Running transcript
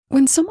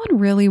When someone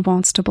really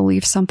wants to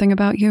believe something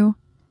about you,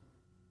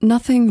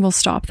 nothing will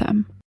stop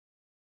them.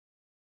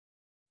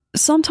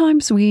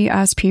 Sometimes we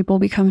as people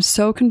become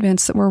so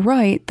convinced that we're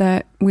right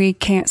that we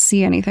can't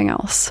see anything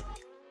else.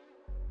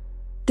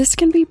 This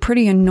can be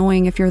pretty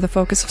annoying if you're the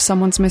focus of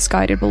someone's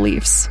misguided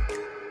beliefs,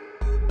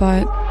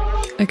 but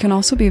it can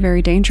also be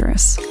very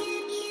dangerous.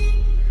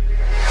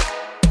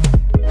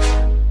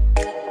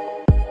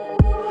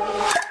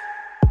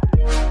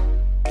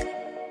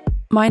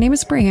 My name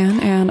is Brienne,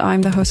 and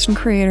I'm the host and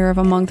creator of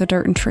Among the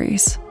Dirt and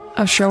Trees,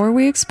 a show where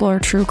we explore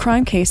true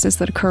crime cases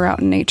that occur out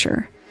in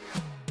nature.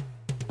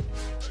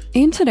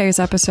 In today's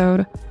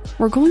episode,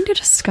 we're going to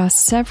discuss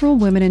several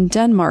women in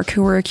Denmark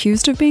who were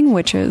accused of being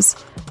witches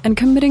and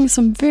committing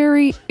some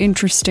very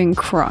interesting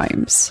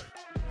crimes.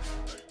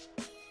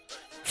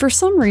 For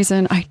some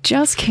reason, I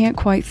just can't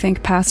quite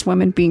think past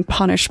women being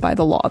punished by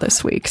the law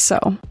this week,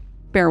 so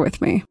bear with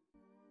me.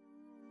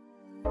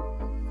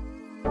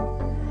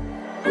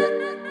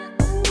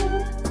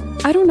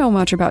 I don't know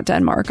much about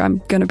Denmark,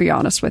 I'm gonna be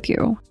honest with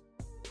you.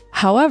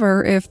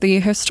 However, if the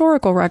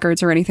historical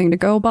records are anything to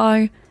go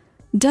by,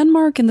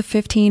 Denmark in the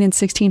 15 and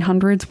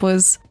 1600s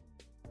was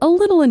a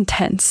little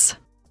intense.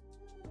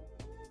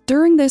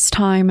 During this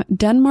time,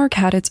 Denmark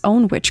had its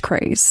own witch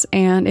craze,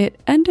 and it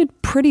ended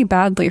pretty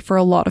badly for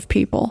a lot of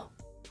people.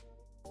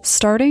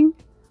 Starting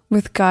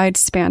with Gide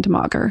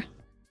Spandemager.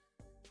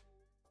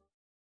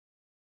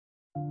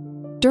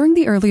 During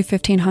the early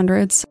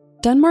 1500s,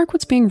 Denmark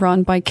was being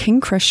run by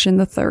King Christian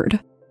III.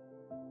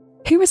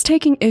 He was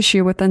taking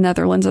issue with the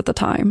Netherlands at the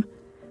time.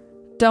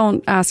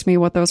 Don't ask me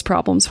what those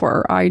problems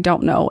were, I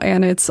don't know,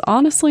 and it's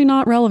honestly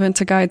not relevant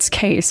to Gide's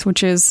case,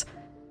 which is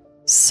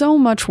so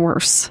much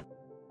worse.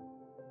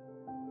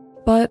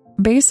 But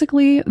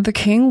basically, the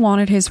king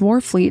wanted his war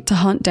fleet to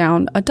hunt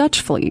down a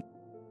Dutch fleet.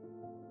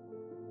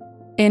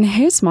 In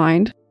his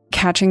mind,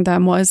 catching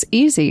them was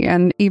easy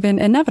and even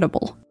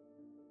inevitable.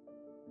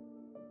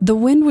 The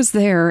wind was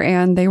there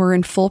and they were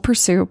in full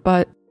pursuit,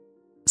 but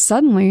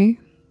suddenly,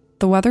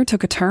 the weather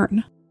took a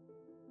turn.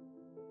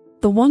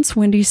 The once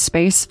windy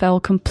space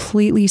fell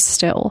completely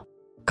still,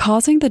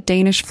 causing the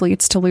Danish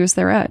fleets to lose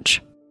their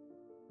edge.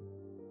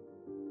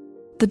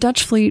 The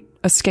Dutch fleet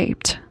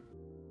escaped,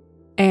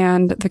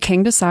 and the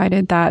king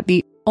decided that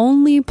the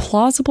only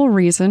plausible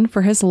reason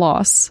for his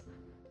loss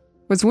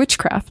was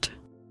witchcraft.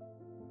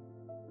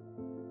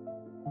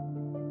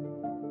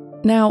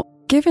 Now,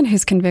 given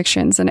his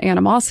convictions and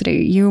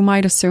animosity, you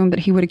might assume that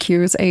he would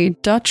accuse a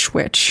Dutch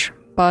witch,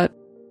 but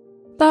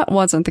that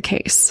wasn't the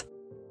case.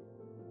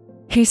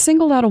 He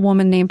singled out a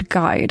woman named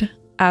Gide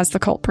as the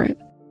culprit.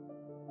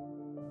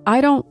 I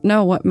don't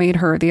know what made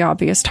her the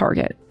obvious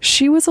target.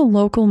 She was a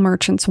local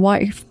merchant's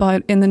wife,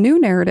 but in the new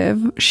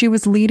narrative, she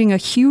was leading a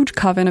huge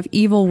coven of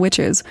evil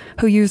witches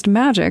who used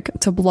magic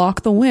to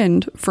block the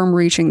wind from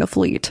reaching the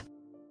fleet.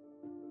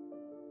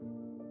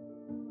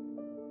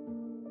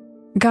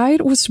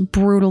 Gide was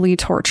brutally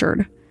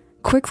tortured,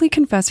 quickly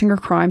confessing her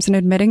crimes and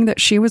admitting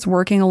that she was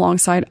working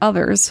alongside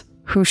others,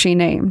 who she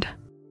named.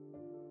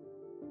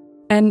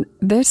 And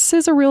this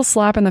is a real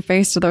slap in the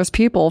face to those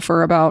people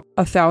for about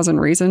 1,000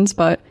 reasons,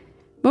 but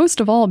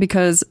most of all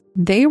because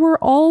they were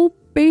all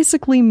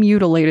basically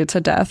mutilated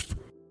to death.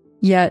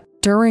 Yet,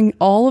 during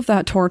all of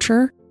that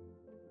torture,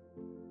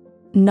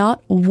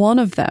 not one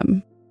of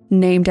them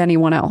named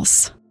anyone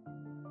else.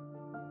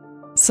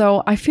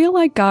 So I feel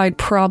like Gide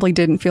probably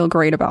didn't feel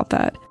great about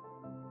that.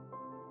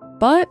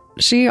 But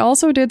she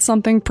also did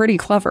something pretty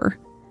clever.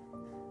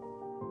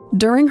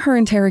 During her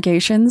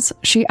interrogations,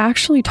 she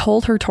actually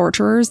told her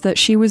torturers that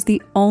she was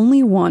the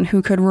only one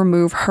who could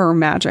remove her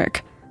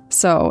magic,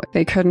 so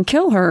they couldn't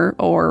kill her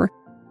or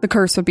the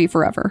curse would be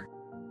forever.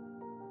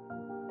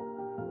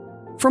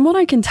 From what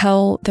I can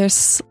tell,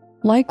 this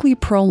likely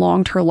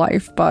prolonged her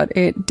life, but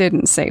it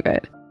didn't save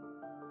it.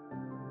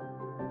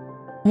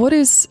 What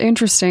is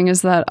interesting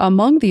is that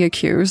among the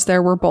accused,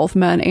 there were both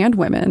men and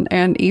women,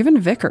 and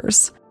even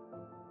vicars.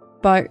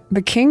 But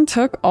the king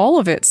took all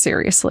of it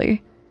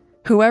seriously.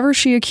 Whoever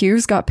she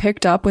accused got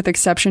picked up with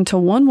exception to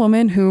one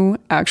woman who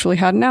actually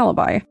had an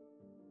alibi.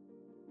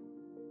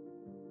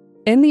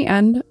 In the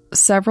end,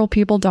 several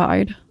people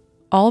died,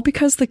 all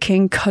because the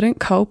king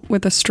couldn't cope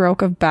with a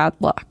stroke of bad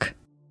luck.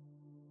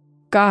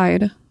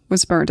 Gide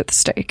was burned at the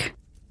stake.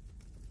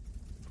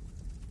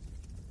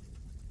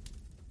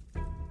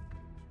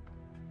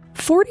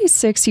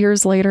 46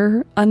 years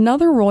later,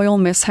 another royal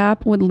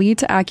mishap would lead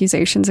to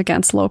accusations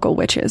against local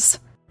witches.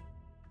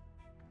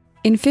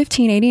 In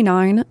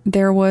 1589,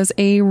 there was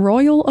a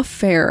royal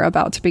affair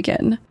about to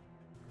begin.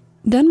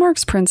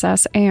 Denmark's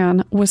Princess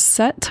Anne was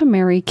set to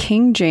marry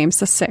King James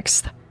VI,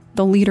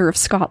 the leader of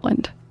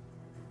Scotland.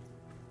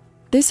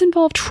 This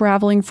involved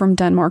traveling from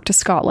Denmark to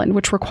Scotland,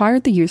 which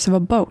required the use of a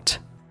boat.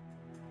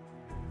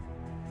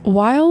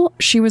 While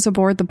she was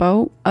aboard the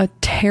boat, a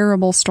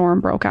terrible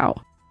storm broke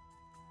out.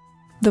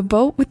 The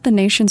boat with the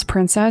nation's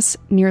princess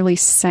nearly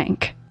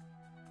sank.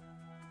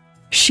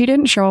 She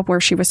didn't show up where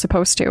she was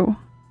supposed to.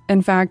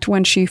 In fact,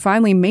 when she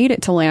finally made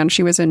it to land,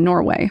 she was in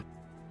Norway.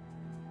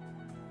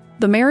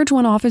 The marriage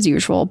went off as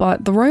usual,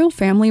 but the royal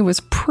family was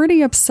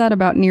pretty upset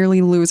about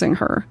nearly losing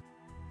her.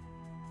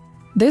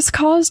 This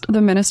caused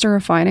the Minister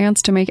of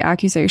Finance to make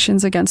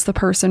accusations against the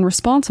person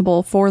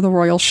responsible for the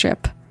royal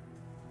ship,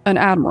 an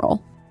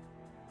admiral.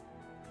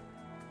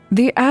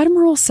 The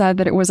admiral said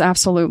that it was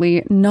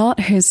absolutely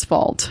not his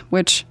fault,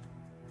 which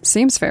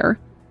seems fair.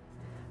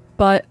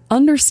 But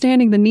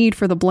understanding the need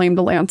for the blame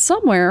to land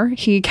somewhere,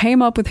 he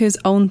came up with his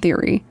own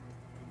theory.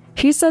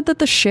 He said that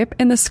the ship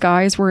and the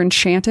skies were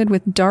enchanted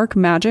with dark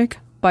magic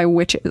by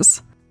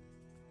witches.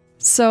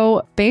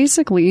 So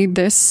basically,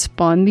 this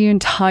spun the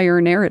entire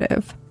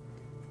narrative.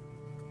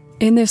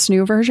 In this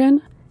new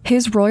version,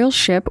 his royal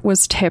ship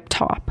was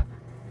tip-top.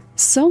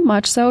 So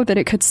much so that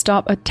it could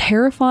stop a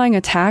terrifying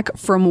attack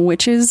from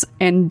witches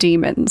and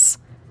demons.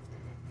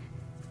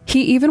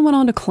 He even went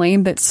on to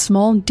claim that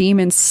small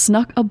demons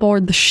snuck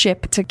aboard the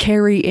ship to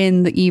carry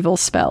in the evil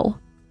spell.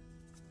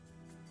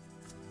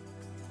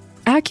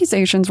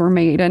 Accusations were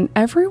made, and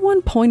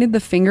everyone pointed the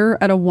finger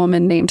at a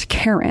woman named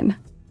Karen.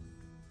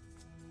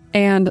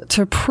 And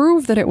to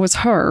prove that it was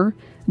her,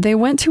 they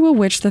went to a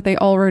witch that they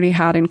already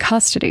had in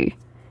custody,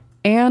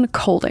 Anne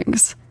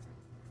Coldings,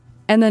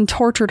 and then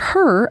tortured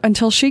her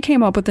until she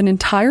came up with an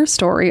entire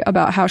story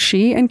about how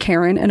she and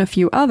Karen and a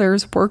few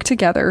others worked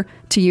together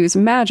to use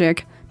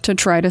magic to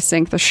try to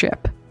sink the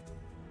ship.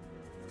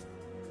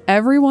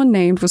 Everyone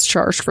named was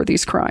charged for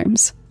these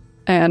crimes,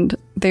 and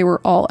they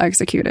were all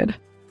executed.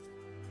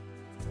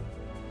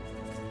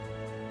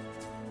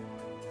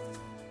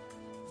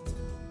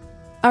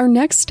 Our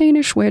next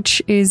Danish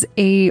witch is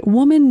a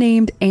woman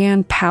named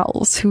Anne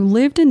Pals, who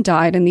lived and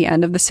died in the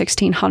end of the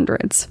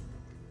 1600s.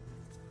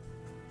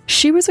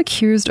 She was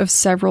accused of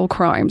several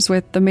crimes,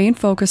 with the main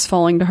focus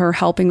falling to her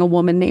helping a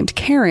woman named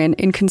Karen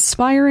in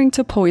conspiring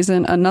to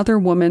poison another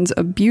woman's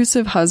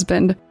abusive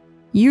husband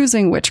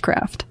using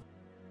witchcraft.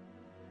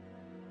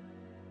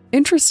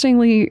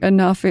 Interestingly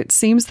enough, it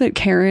seems that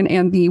Karen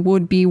and the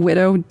would-be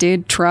widow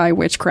did try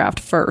witchcraft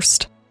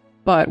first,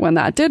 but when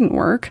that didn't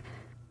work,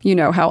 you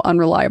know how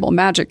unreliable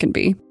magic can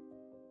be,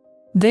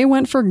 they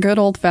went for good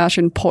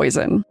old-fashioned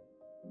poison.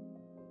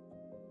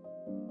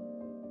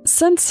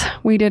 Since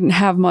we didn't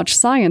have much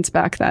science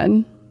back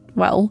then,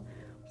 well,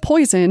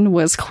 poison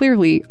was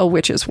clearly a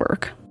witch's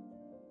work.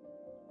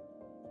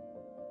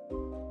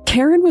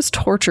 Karen was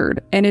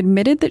tortured and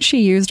admitted that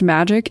she used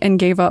magic and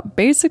gave up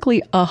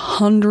basically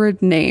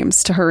 100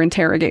 names to her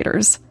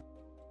interrogators.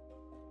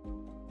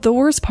 The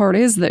worst part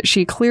is that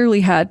she clearly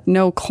had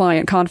no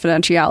client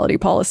confidentiality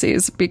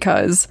policies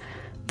because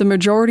the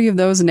majority of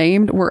those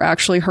named were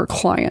actually her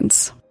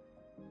clients.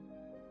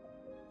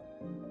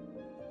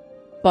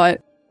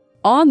 But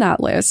on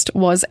that list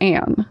was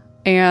Anne,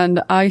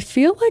 and I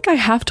feel like I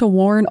have to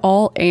warn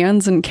all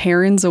Annes and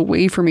Karens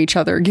away from each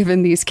other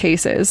given these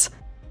cases.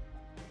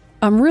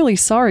 I'm really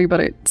sorry, but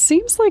it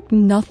seems like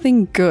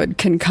nothing good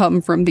can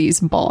come from these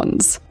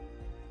bonds.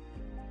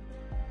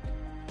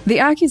 The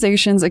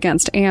accusations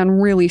against Anne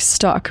really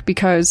stuck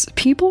because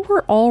people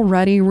were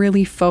already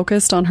really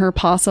focused on her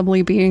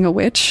possibly being a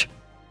witch.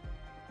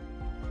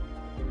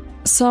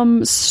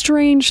 Some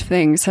strange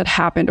things had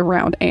happened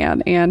around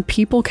Anne, and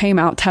people came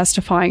out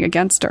testifying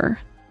against her.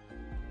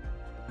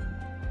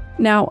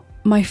 Now,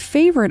 my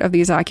favorite of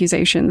these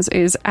accusations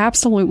is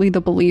absolutely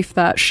the belief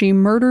that she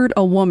murdered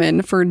a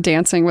woman for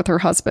dancing with her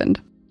husband.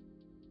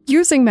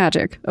 Using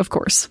magic, of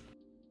course.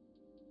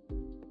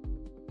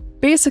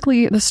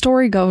 Basically, the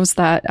story goes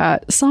that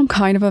at some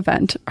kind of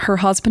event, her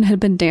husband had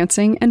been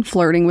dancing and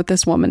flirting with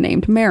this woman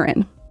named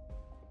Marin.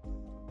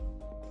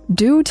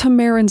 Due to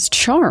Marin's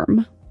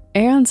charm,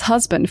 Anne's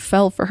husband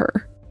fell for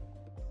her.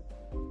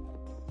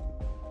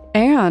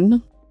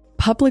 Anne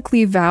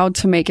publicly vowed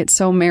to make it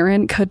so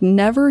Marin could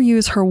never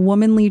use her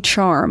womanly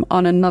charm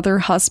on another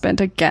husband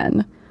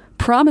again,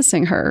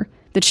 promising her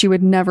that she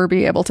would never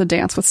be able to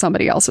dance with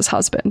somebody else's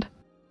husband.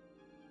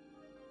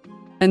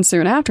 And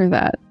soon after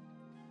that,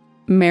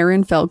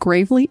 Marin fell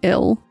gravely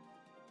ill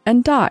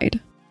and died.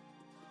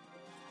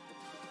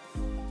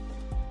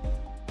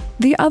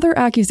 The other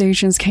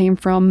accusations came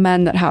from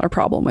men that had a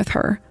problem with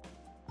her.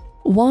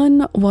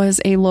 One was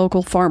a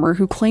local farmer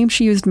who claimed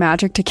she used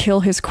magic to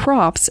kill his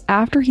crops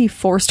after he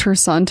forced her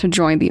son to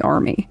join the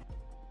army.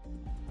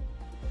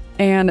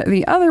 And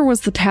the other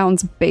was the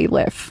town's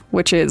bailiff,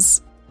 which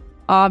is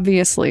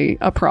obviously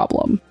a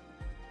problem.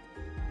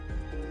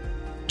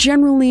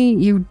 Generally,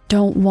 you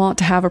don't want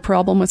to have a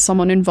problem with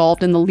someone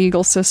involved in the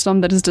legal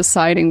system that is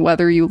deciding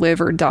whether you live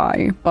or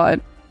die,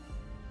 but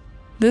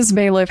this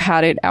bailiff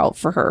had it out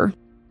for her.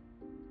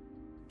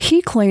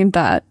 He claimed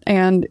that,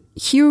 and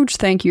huge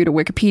thank you to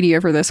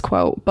Wikipedia for this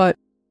quote, but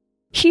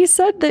he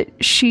said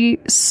that she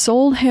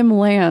sold him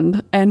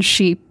land and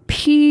she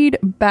peed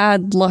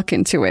bad luck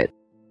into it.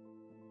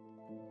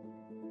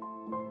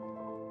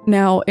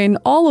 Now, in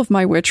all of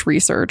my witch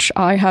research,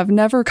 I have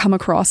never come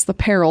across the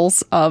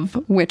perils of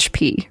witch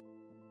pee.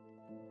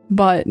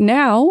 But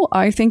now,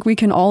 I think we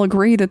can all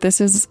agree that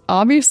this is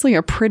obviously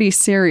a pretty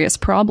serious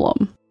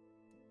problem.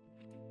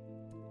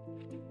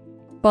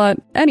 But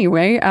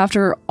anyway,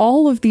 after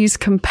all of these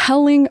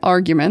compelling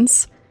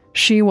arguments,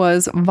 she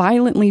was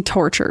violently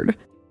tortured.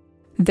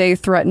 They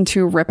threatened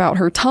to rip out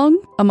her tongue,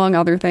 among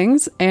other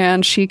things,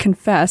 and she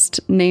confessed,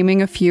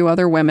 naming a few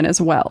other women as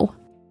well.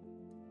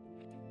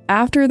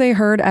 After they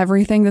heard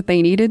everything that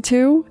they needed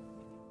to,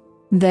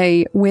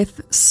 they,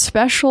 with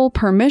special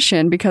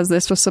permission, because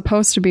this was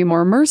supposed to be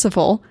more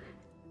merciful,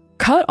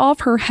 cut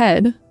off her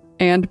head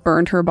and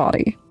burned her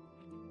body.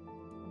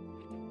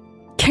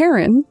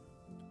 Karen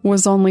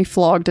was only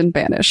flogged and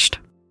banished.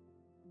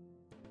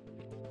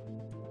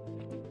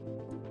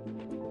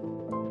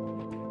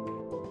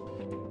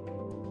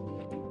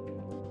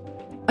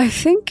 I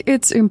think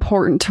it's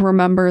important to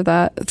remember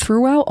that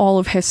throughout all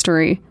of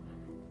history,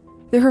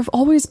 there have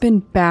always been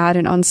bad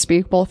and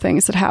unspeakable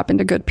things that happen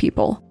to good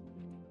people.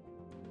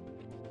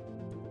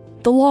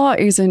 The law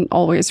isn't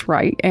always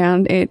right,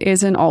 and it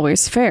isn't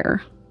always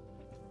fair.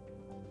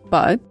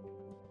 But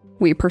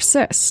we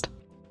persist.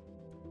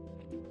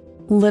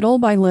 Little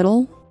by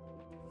little,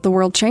 the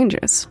world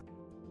changes.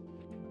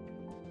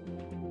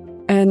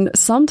 And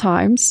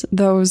sometimes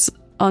those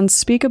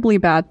unspeakably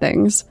bad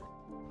things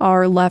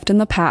are left in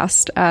the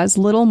past as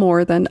little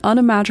more than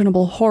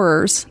unimaginable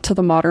horrors to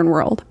the modern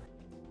world,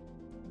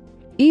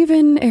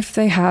 even if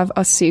they have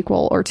a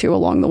sequel or two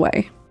along the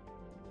way.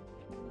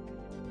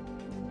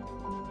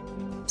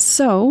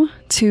 So,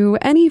 to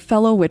any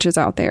fellow witches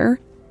out there,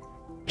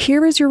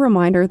 here is your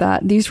reminder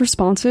that these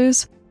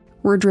responses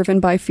were driven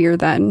by fear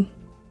then,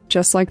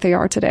 just like they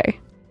are today.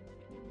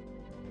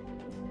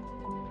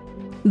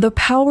 The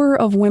power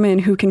of women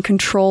who can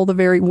control the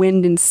very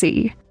wind and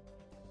sea.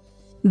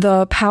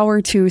 The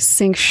power to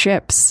sink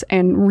ships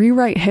and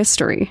rewrite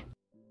history.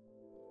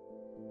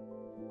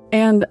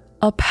 And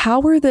a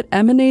power that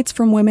emanates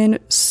from women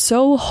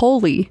so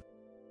holy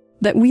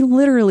that we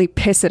literally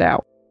piss it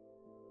out.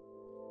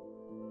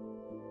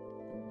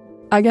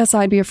 I guess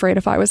I'd be afraid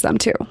if I was them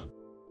too.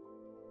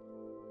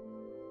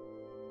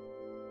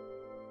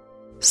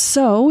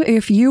 So,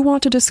 if you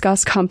want to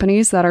discuss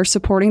companies that are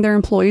supporting their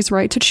employees'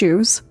 right to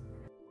choose,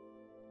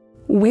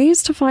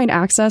 ways to find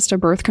access to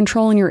birth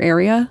control in your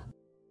area,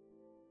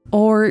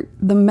 or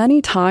the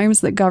many times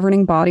that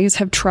governing bodies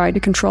have tried to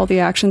control the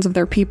actions of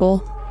their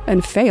people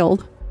and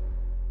failed,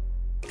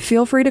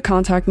 feel free to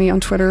contact me on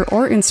Twitter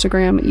or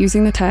Instagram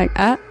using the tag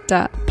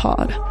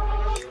 @datpod.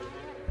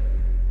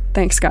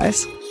 Thanks,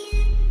 guys.